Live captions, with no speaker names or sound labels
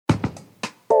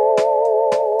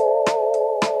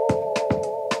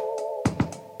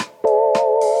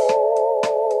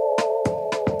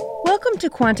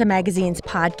Quanta Magazine's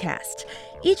podcast.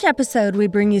 Each episode, we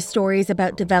bring you stories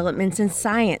about developments in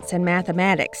science and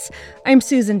mathematics. I'm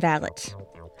Susan Vallet.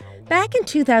 Back in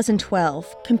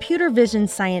 2012, computer vision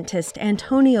scientist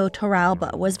Antonio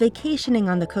Torralba was vacationing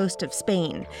on the coast of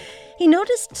Spain. He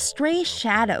noticed stray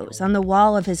shadows on the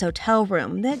wall of his hotel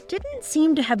room that didn't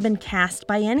seem to have been cast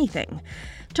by anything.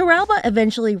 Torralba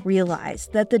eventually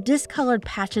realized that the discolored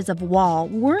patches of wall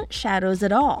weren't shadows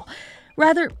at all.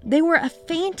 Rather, they were a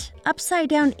faint,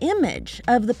 upside-down image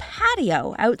of the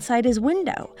patio outside his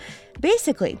window.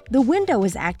 Basically, the window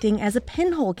was acting as a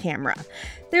pinhole camera.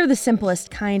 They're the simplest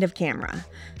kind of camera.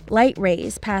 Light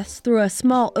rays pass through a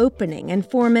small opening and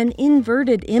form an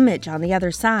inverted image on the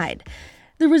other side.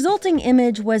 The resulting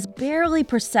image was barely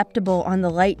perceptible on the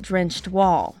light-drenched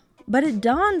wall. But it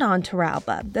dawned on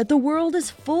Torralba that the world is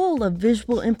full of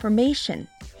visual information,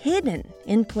 hidden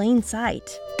in plain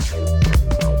sight.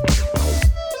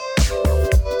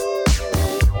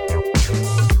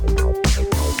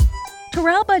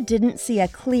 Torralba didn't see a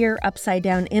clear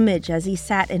upside-down image as he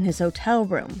sat in his hotel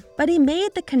room, but he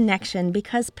made the connection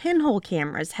because pinhole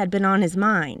cameras had been on his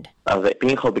mind. As the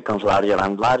pinhole becomes larger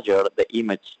and larger, the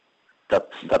image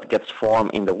that gets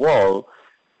formed in the wall,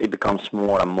 it becomes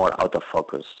more and more out of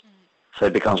focus. So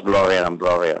it becomes blurrier and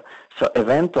blurrier. So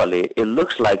eventually, it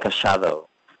looks like a shadow.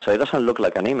 So it doesn't look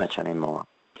like an image anymore.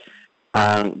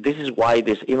 And this is why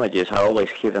these images are always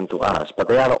hidden to us, but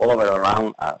they are all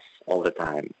around us all the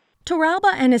time.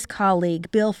 Torralba and his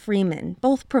colleague, Bill Freeman,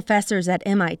 both professors at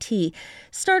MIT,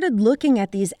 started looking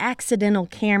at these accidental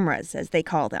cameras, as they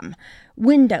call them.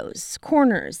 Windows,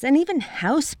 corners, and even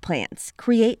houseplants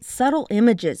create subtle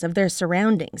images of their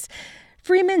surroundings.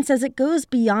 Freeman says it goes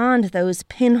beyond those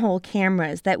pinhole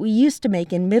cameras that we used to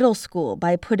make in middle school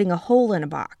by putting a hole in a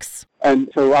box. And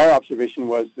so our observation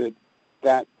was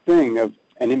that thing of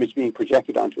an image being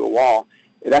projected onto a wall,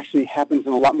 it actually happens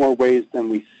in a lot more ways than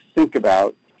we think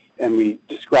about. And we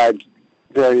described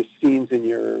various scenes in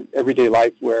your everyday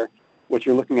life where what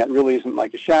you're looking at really isn't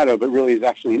like a shadow, but really is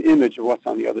actually an image of what's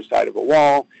on the other side of a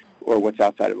wall or what's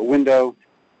outside of a window.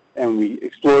 And we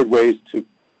explored ways to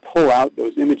pull out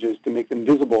those images to make them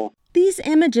visible. These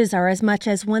images are as much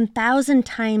as 1,000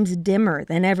 times dimmer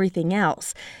than everything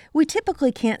else. We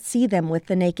typically can't see them with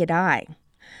the naked eye.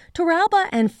 Torralba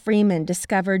and Freeman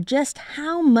discovered just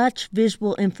how much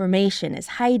visual information is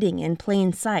hiding in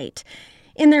plain sight.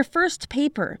 In their first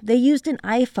paper, they used an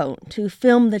iPhone to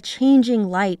film the changing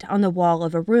light on the wall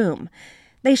of a room.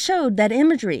 They showed that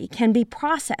imagery can be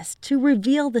processed to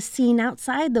reveal the scene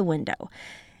outside the window.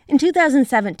 In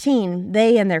 2017,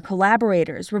 they and their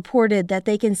collaborators reported that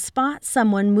they can spot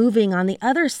someone moving on the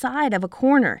other side of a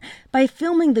corner by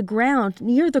filming the ground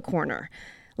near the corner.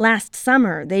 Last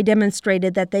summer, they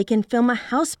demonstrated that they can film a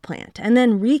houseplant and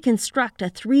then reconstruct a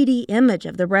 3D image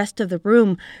of the rest of the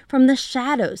room from the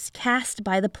shadows cast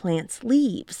by the plant's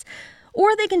leaves.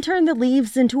 Or they can turn the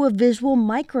leaves into a visual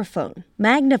microphone,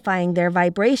 magnifying their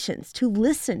vibrations to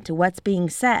listen to what's being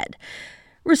said.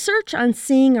 Research on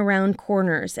seeing around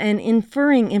corners and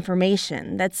inferring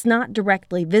information that's not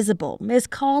directly visible is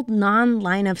called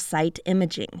non-line-of-sight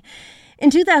imaging. In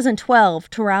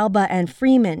 2012, Torralba and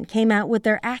Freeman came out with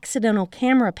their accidental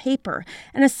camera paper,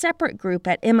 and a separate group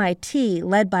at MIT,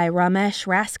 led by Ramesh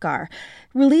Raskar,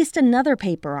 released another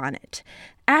paper on it.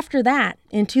 After that,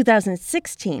 in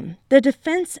 2016, the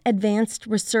Defense Advanced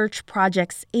Research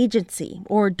Projects Agency,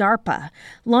 or DARPA,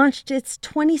 launched its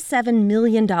 $27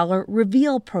 million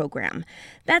REVEAL program.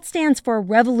 That stands for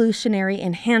Revolutionary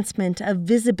Enhancement of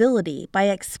Visibility by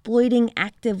Exploiting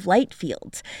Active Light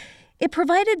Fields. It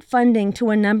provided funding to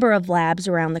a number of labs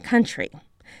around the country.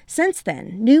 Since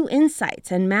then, new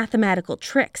insights and mathematical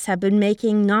tricks have been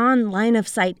making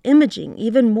non-line-of-sight imaging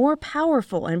even more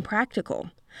powerful and practical.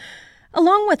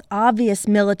 Along with obvious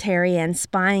military and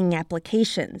spying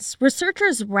applications,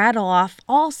 researchers rattle off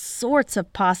all sorts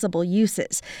of possible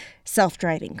uses: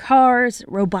 self-driving cars,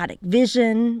 robotic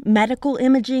vision, medical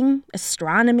imaging,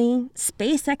 astronomy,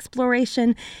 space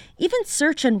exploration, even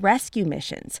search and rescue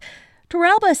missions.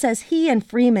 Torralba says he and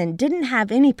Freeman didn't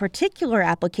have any particular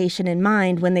application in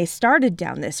mind when they started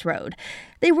down this road.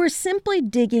 They were simply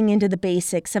digging into the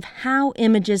basics of how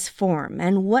images form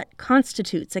and what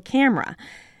constitutes a camera.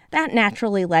 That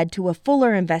naturally led to a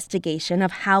fuller investigation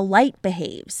of how light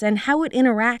behaves and how it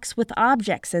interacts with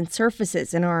objects and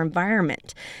surfaces in our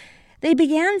environment. They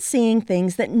began seeing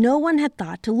things that no one had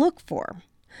thought to look for.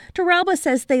 Torralba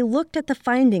says they looked at the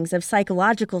findings of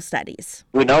psychological studies.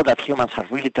 We know that humans are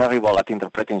really terrible at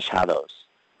interpreting shadows.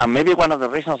 And maybe one of the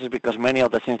reasons is because many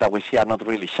of the things that we see are not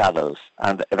really shadows.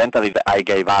 And eventually the eye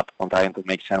gave up on trying to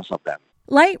make sense of them.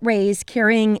 Light rays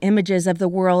carrying images of the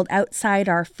world outside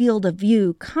our field of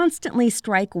view constantly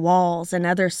strike walls and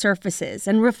other surfaces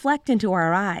and reflect into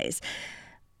our eyes.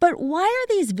 But why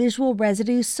are these visual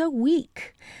residues so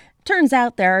weak? Turns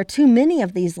out there are too many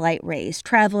of these light rays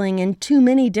traveling in too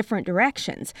many different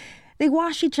directions. They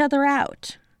wash each other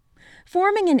out.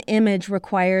 Forming an image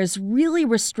requires really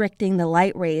restricting the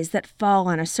light rays that fall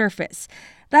on a surface.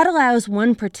 That allows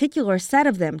one particular set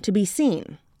of them to be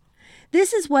seen.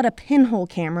 This is what a pinhole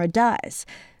camera does.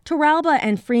 Torralba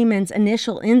and Freeman's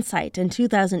initial insight in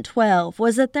 2012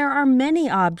 was that there are many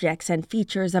objects and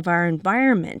features of our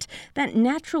environment that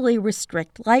naturally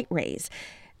restrict light rays.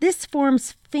 This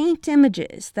forms faint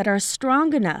images that are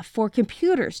strong enough for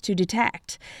computers to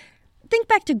detect. Think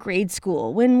back to grade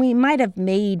school when we might have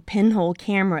made pinhole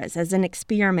cameras as an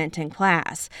experiment in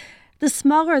class. The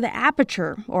smaller the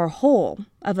aperture, or hole,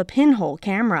 of a pinhole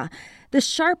camera, the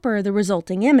sharper the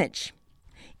resulting image.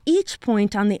 Each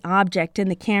point on the object in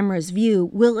the camera's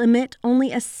view will emit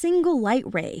only a single light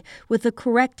ray with the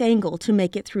correct angle to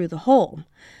make it through the hole.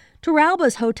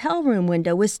 Torralba's hotel room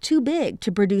window was too big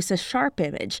to produce a sharp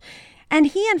image, and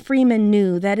he and Freeman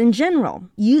knew that in general,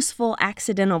 useful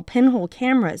accidental pinhole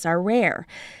cameras are rare.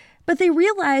 But they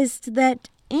realized that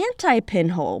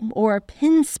anti-pinhole or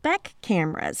pin-spec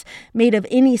cameras made of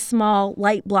any small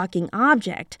light-blocking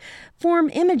object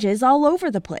form images all over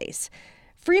the place.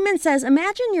 Freeman says,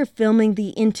 imagine you're filming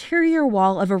the interior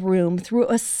wall of a room through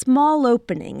a small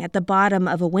opening at the bottom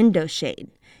of a window shade.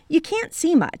 You can't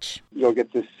see much. You'll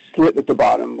get this slit at the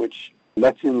bottom, which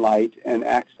lets in light and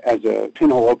acts as a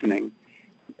pinhole opening.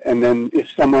 And then if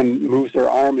someone moves their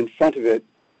arm in front of it,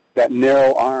 that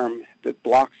narrow arm that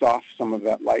blocks off some of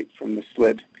that light from the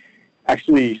slit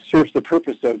actually serves the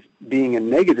purpose of being a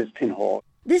negative pinhole.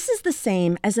 This is the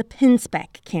same as a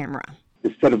pin-spec camera.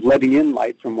 Instead of letting in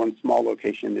light from one small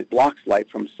location, it blocks light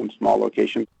from some small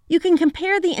location. You can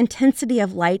compare the intensity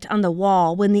of light on the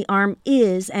wall when the arm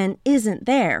is and isn't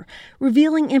there,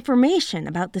 revealing information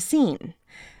about the scene.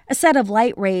 A set of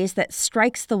light rays that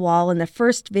strikes the wall in the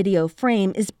first video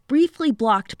frame is briefly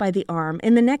blocked by the arm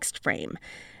in the next frame.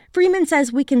 Freeman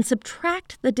says we can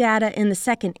subtract the data in the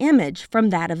second image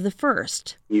from that of the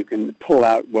first. You can pull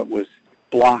out what was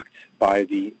blocked by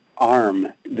the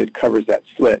arm that covers that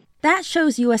slit. That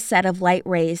shows you a set of light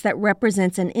rays that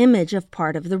represents an image of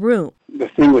part of the room. The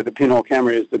thing with the pinhole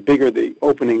camera is the bigger the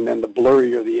opening, then the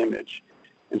blurrier the image.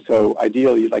 And so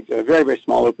ideally, you'd like a very, very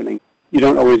small opening. You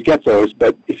don't always get those,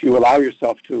 but if you allow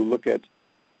yourself to look at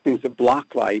things that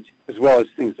block light as well as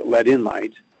things that let in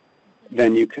light,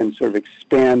 then you can sort of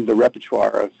expand the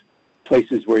repertoire of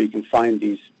places where you can find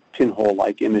these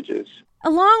pinhole-like images.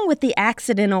 Along with the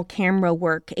accidental camera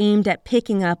work aimed at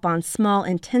picking up on small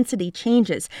intensity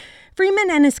changes, Freeman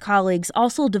and his colleagues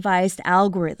also devised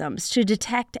algorithms to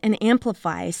detect and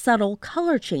amplify subtle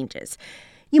color changes.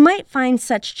 You might find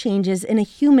such changes in a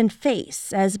human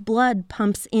face as blood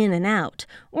pumps in and out,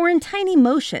 or in tiny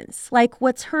motions, like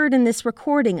what's heard in this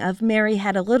recording of Mary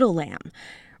Had a Little Lamb.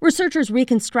 Researchers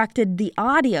reconstructed the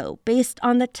audio based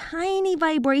on the tiny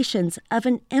vibrations of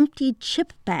an empty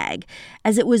chip bag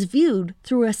as it was viewed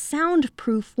through a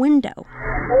soundproof window.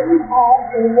 Mary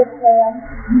had a little lamb,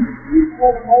 each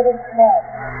was made of snow.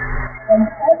 And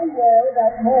everywhere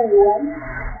that Mary went,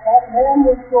 that lamb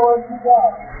was sure to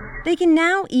go. They can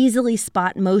now easily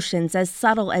spot motions as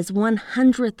subtle as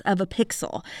 1/100th of a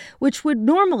pixel, which would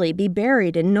normally be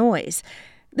buried in noise.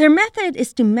 Their method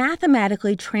is to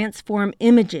mathematically transform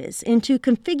images into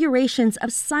configurations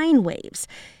of sine waves.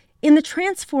 In the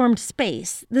transformed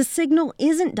space, the signal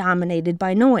isn't dominated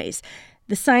by noise.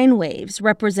 The sine waves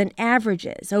represent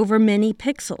averages over many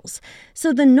pixels,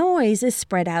 so the noise is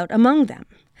spread out among them.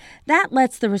 That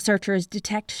lets the researchers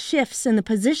detect shifts in the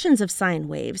positions of sine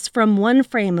waves from one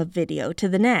frame of video to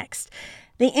the next.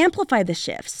 They amplify the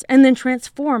shifts and then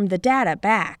transform the data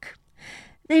back.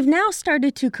 They've now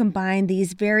started to combine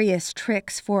these various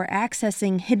tricks for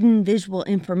accessing hidden visual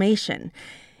information.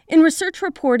 In research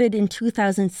reported in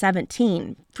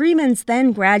 2017, Freeman's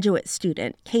then graduate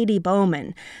student, Katie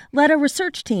Bowman, led a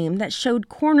research team that showed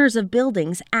corners of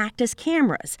buildings act as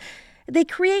cameras. They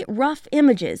create rough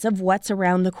images of what's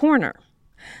around the corner.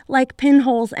 Like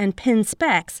pinholes and pin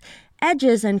specks,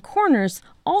 edges and corners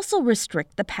also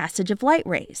restrict the passage of light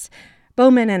rays.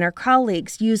 Bowman and her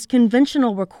colleagues used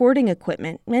conventional recording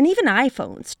equipment and even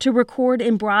iPhones to record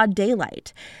in broad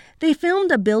daylight. They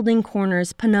filmed a building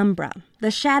corner's penumbra,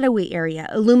 the shadowy area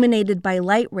illuminated by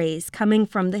light rays coming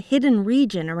from the hidden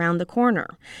region around the corner.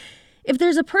 If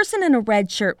there's a person in a red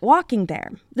shirt walking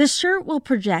there, the shirt will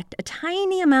project a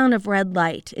tiny amount of red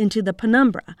light into the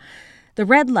penumbra. The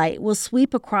red light will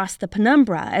sweep across the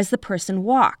penumbra as the person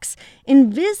walks,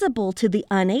 invisible to the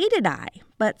unaided eye,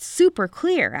 but super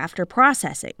clear after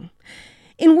processing.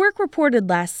 In work reported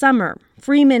last summer,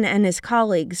 Freeman and his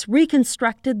colleagues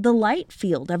reconstructed the light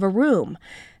field of a room.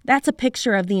 That's a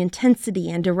picture of the intensity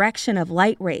and direction of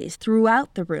light rays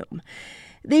throughout the room.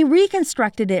 They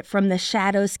reconstructed it from the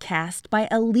shadows cast by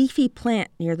a leafy plant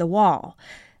near the wall.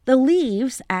 The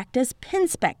leaves act as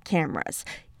pin-spec cameras,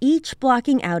 each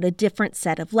blocking out a different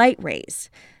set of light rays.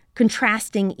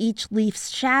 Contrasting each leaf's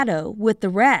shadow with the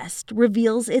rest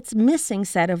reveals its missing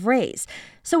set of rays,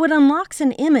 so it unlocks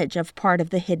an image of part of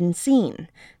the hidden scene.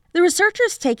 The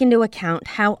researchers take into account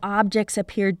how objects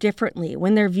appear differently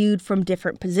when they're viewed from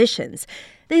different positions.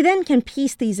 They then can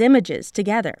piece these images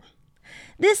together.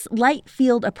 This light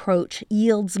field approach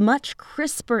yields much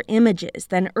crisper images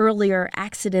than earlier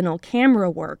accidental camera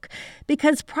work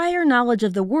because prior knowledge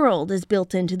of the world is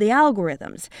built into the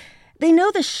algorithms. They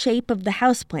know the shape of the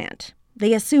houseplant.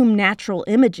 They assume natural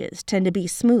images tend to be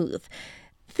smooth.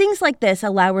 Things like this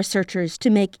allow researchers to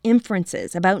make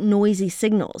inferences about noisy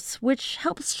signals, which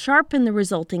helps sharpen the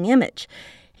resulting image.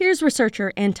 Here's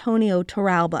researcher Antonio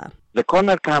Torralba. The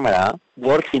corner camera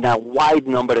works in a wide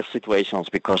number of situations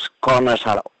because corners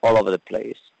are all over the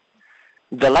place.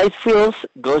 The light fields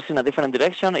goes in a different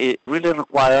direction. It really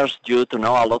requires you to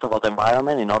know a lot about the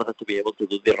environment in order to be able to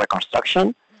do the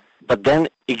reconstruction, but then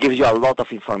it gives you a lot of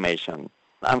information.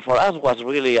 And for us, it was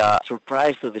really a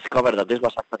surprise to discover that this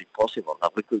was actually possible,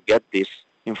 that we could get this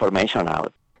information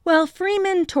out. Well,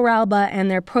 Freeman, Torralba,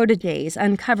 and their proteges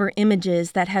uncover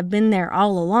images that have been there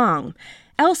all along.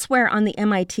 Elsewhere on the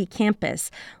MIT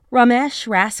campus, Ramesh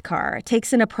Raskar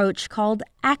takes an approach called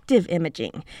active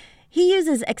imaging. He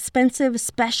uses expensive,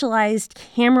 specialized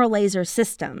camera laser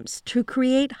systems to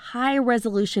create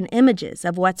high-resolution images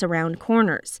of what's around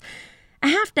corners. A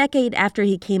half-decade after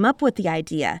he came up with the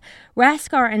idea,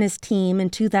 Raskar and his team in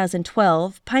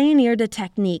 2012 pioneered a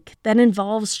technique that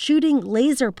involves shooting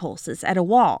laser pulses at a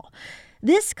wall.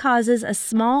 This causes a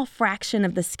small fraction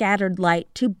of the scattered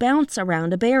light to bounce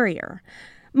around a barrier.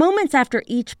 Moments after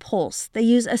each pulse, they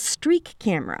use a streak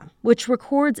camera, which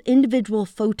records individual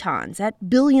photons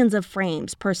at billions of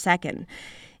frames per second.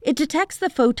 It detects the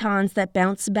photons that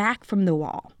bounce back from the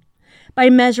wall. By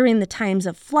measuring the times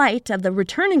of flight of the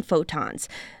returning photons,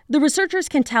 the researchers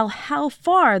can tell how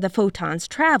far the photons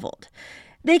traveled.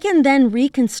 They can then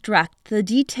reconstruct the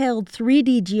detailed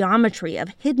 3D geometry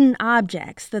of hidden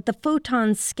objects that the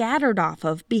photons scattered off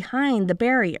of behind the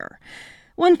barrier.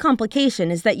 One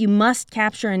complication is that you must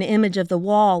capture an image of the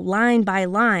wall line by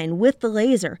line with the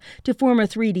laser to form a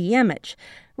 3D image.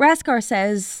 Raskar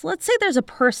says, let's say there's a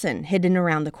person hidden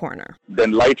around the corner.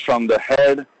 Then light from the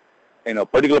head,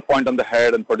 particular point on the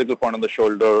head and particular point on the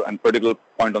shoulder and particular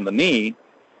point on the knee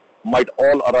might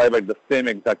all arrive at the same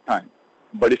exact time.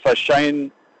 But if I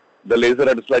shine the laser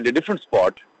at a slightly different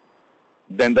spot,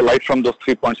 then the light from those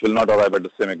 3 points will not arrive at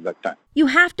the same exact time. You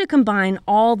have to combine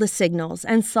all the signals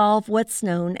and solve what's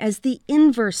known as the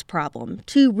inverse problem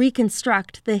to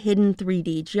reconstruct the hidden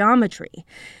 3D geometry.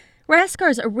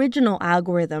 Raskar's original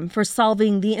algorithm for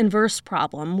solving the inverse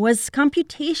problem was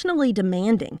computationally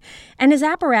demanding, and his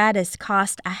apparatus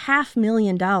cost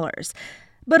 $500,000.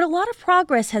 But a lot of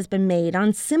progress has been made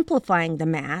on simplifying the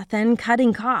math and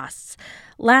cutting costs.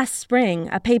 Last spring,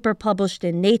 a paper published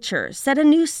in Nature set a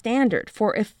new standard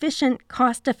for efficient,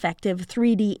 cost-effective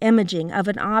 3D imaging of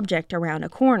an object around a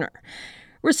corner.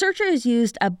 Researchers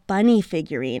used a bunny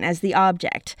figurine as the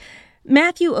object.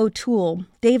 Matthew O'Toole,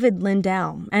 David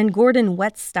Lindell, and Gordon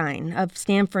Wettstein of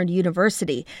Stanford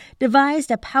University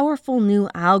devised a powerful new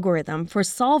algorithm for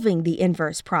solving the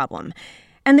inverse problem.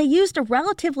 And they used a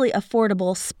relatively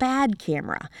affordable SPAD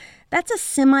camera. That's a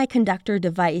semiconductor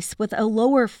device with a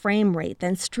lower frame rate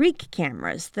than streak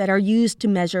cameras that are used to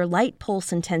measure light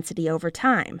pulse intensity over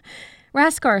time.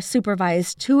 Raskar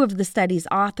supervised two of the study's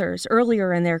authors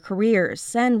earlier in their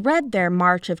careers and read their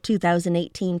March of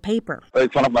 2018 paper.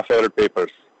 It's one of my favorite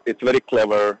papers. It's very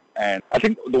clever, and I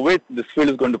think the way this field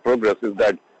is going to progress is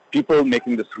that people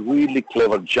making this really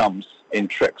clever jumps in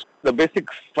tricks. The basic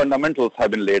fundamentals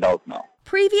have been laid out now.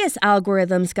 Previous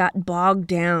algorithms got bogged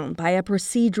down by a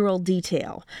procedural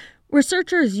detail.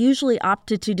 Researchers usually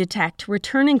opted to detect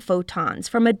returning photons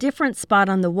from a different spot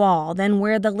on the wall than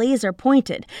where the laser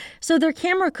pointed, so their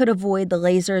camera could avoid the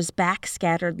laser's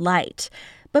backscattered light.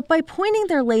 But by pointing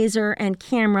their laser and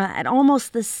camera at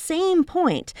almost the same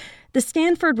point, the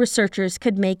Stanford researchers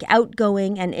could make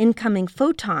outgoing and incoming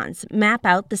photons map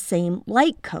out the same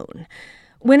light cone.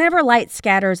 Whenever light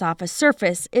scatters off a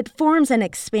surface, it forms an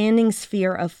expanding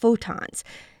sphere of photons.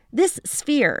 This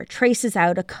sphere traces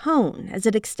out a cone as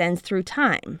it extends through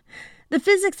time. The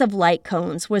physics of light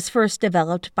cones was first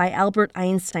developed by Albert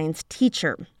Einstein's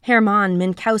teacher, Hermann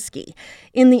Minkowski,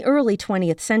 in the early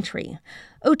 20th century.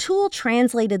 O'Toole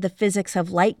translated the physics of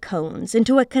light cones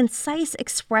into a concise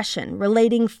expression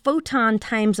relating photon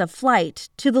times of flight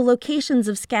to the locations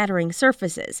of scattering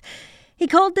surfaces. He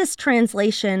called this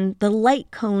translation the light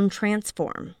cone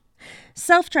transform.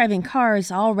 Self-driving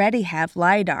cars already have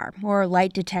LiDAR, or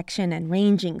light detection and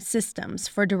ranging systems,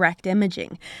 for direct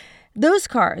imaging. Those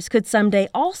cars could someday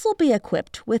also be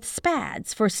equipped with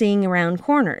SPADs for seeing around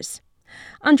corners.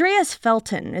 Andreas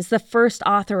Felten is the first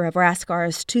author of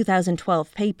Raskar's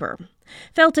 2012 paper.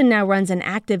 Felten now runs an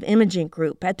active imaging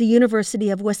group at the University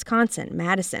of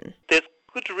Wisconsin-Madison. There's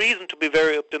good reason to be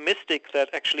very optimistic that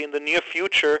actually in the near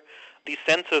future, these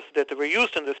sensors that were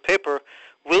used in this paper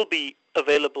will be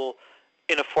available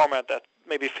in a format that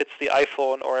maybe fits the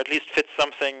iPhone or at least fits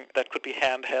something that could be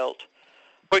handheld.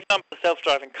 For example, a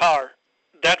self-driving car,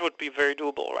 that would be very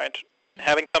doable, right?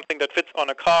 Having something that fits on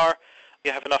a car,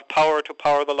 you have enough power to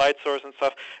power the light source and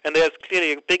stuff, and there's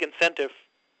clearly a big incentive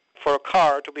for a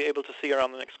car to be able to see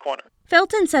around the next corner.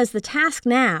 Felten says the task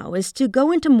now is to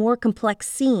go into more complex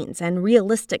scenes and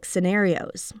realistic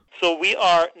scenarios. So we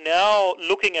are now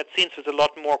looking at scenes with a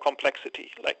lot more complexity,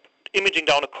 like imaging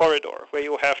down a corridor where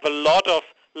you have a lot of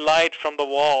light from the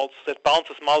walls that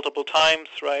bounces multiple times,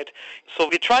 right? So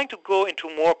we're trying to go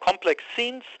into more complex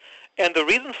scenes, and the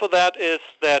reason for that is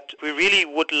that we really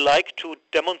would like to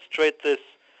demonstrate this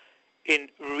in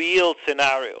real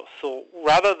scenarios. So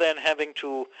rather than having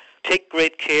to take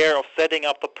great care of setting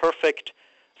up the perfect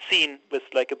scene with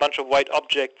like a bunch of white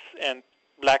objects and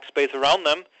black space around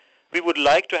them, we would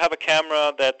like to have a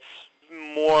camera that's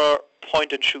more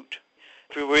point and shoot.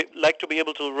 We would like to be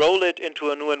able to roll it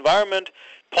into a new environment,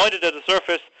 point it at a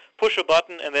surface, push a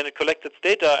button, and then it collects its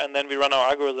data, and then we run our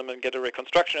algorithm and get a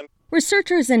reconstruction.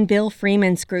 Researchers in Bill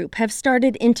Freeman's group have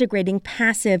started integrating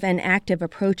passive and active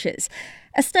approaches.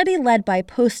 A study led by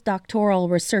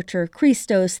postdoctoral researcher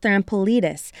Christos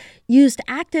Thrampolidis used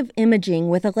active imaging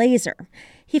with a laser.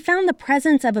 He found the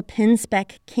presence of a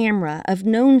pin-spec camera of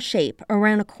known shape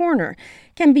around a corner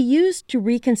can be used to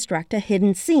reconstruct a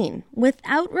hidden scene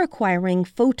without requiring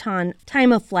photon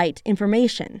time-of-flight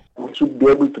information. We should be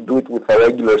able to do it with a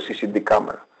regular CCD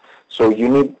camera. So you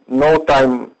need no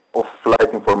time of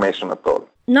flight information at all.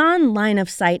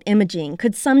 Non-line-of-sight imaging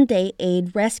could someday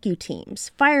aid rescue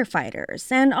teams,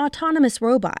 firefighters, and autonomous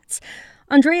robots.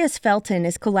 Andreas Felten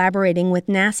is collaborating with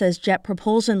NASA's Jet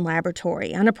Propulsion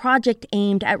Laboratory on a project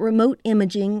aimed at remote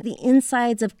imaging the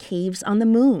insides of caves on the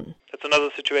moon. That's another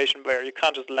situation where you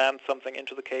can't just land something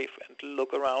into the cave and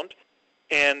look around.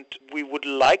 And we would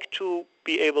like to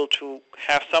be able to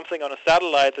have something on a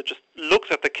satellite that just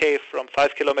looks at the cave from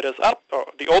 5 kilometers up, or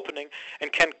the opening,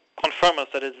 and can confirm us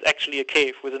that it's actually a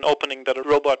cave with an opening that a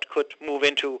robot could move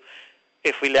into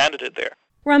if we landed it there.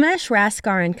 Ramesh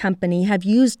Raskar and company have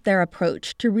used their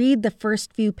approach to read the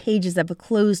first few pages of a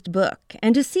closed book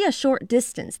and to see a short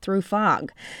distance through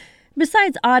fog.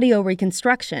 Besides audio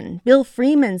reconstruction, Bill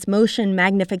Freeman's motion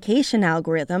magnification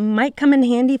algorithm might come in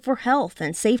handy for health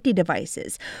and safety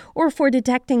devices or for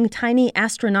detecting tiny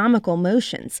astronomical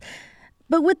motions.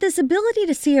 But with this ability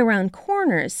to see around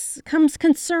corners comes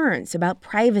concerns about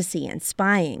privacy and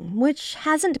spying, which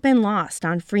hasn't been lost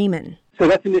on Freeman. So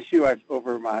that's an issue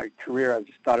over my career I've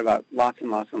just thought about lots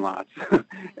and lots and lots.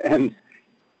 And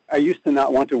I used to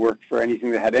not want to work for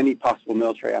anything that had any possible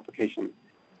military application.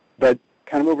 But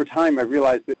kind of over time, I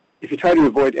realized that if you try to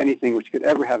avoid anything which could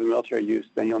ever have a military use,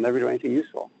 then you'll never do anything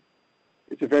useful.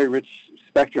 It's a very rich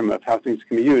spectrum of how things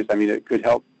can be used. I mean, it could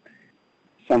help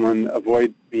someone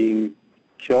avoid being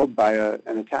killed by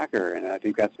an attacker, and I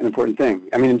think that's an important thing.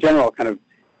 I mean, in general, kind of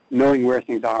knowing where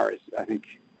things are is, I think,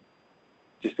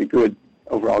 just a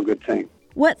overall good thing.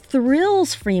 What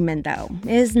thrills Freeman, though,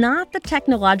 is not the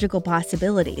technological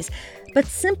possibilities, but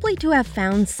simply to have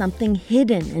found something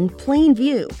hidden in plain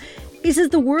view. He says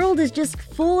the world is just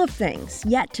full of things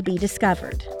yet to be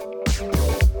discovered.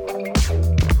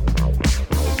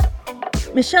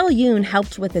 Michelle Yoon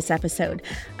helped with this episode.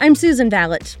 I'm Susan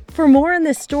Vallet. For more on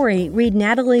this story, read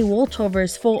Natalie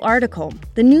Wolchover's full article,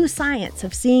 The New Science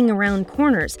of Seeing Around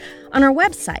Corners, on our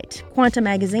website,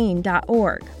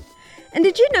 quantamagazine.org. And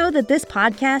did you know that this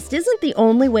podcast isn't the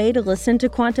only way to listen to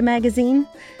Quanta Magazine?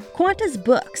 Quanta's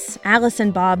books, Alice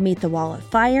and Bob Meet the Wall of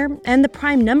Fire and The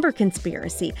Prime Number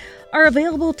Conspiracy, are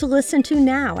available to listen to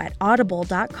now at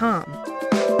audible.com.